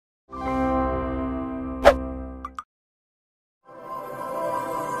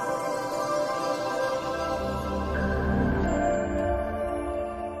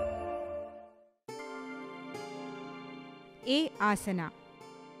asana.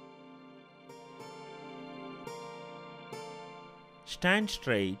 Stand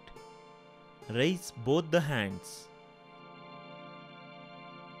straight. Raise both the hands.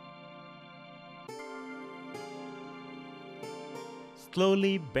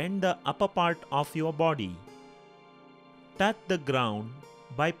 Slowly bend the upper part of your body. Touch the ground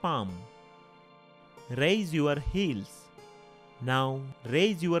by palm. Raise your heels. Now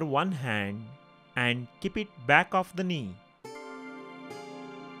raise your one hand and keep it back of the knee.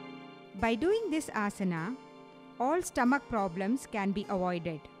 By doing this asana, all stomach problems can be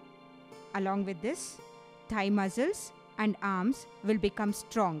avoided. Along with this, thigh muscles and arms will become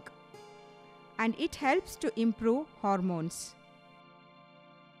strong, and it helps to improve hormones.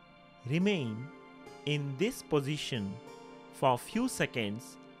 Remain in this position for few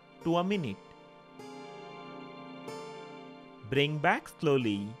seconds to a minute. Bring back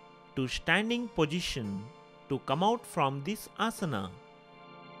slowly to standing position to come out from this asana.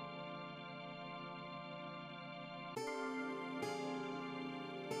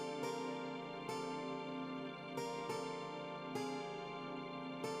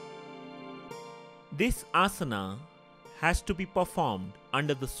 This asana has to be performed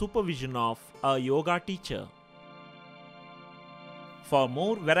under the supervision of a yoga teacher. For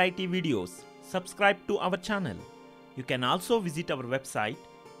more variety videos, subscribe to our channel. You can also visit our website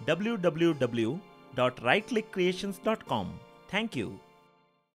www.rightclickcreations.com. Thank you.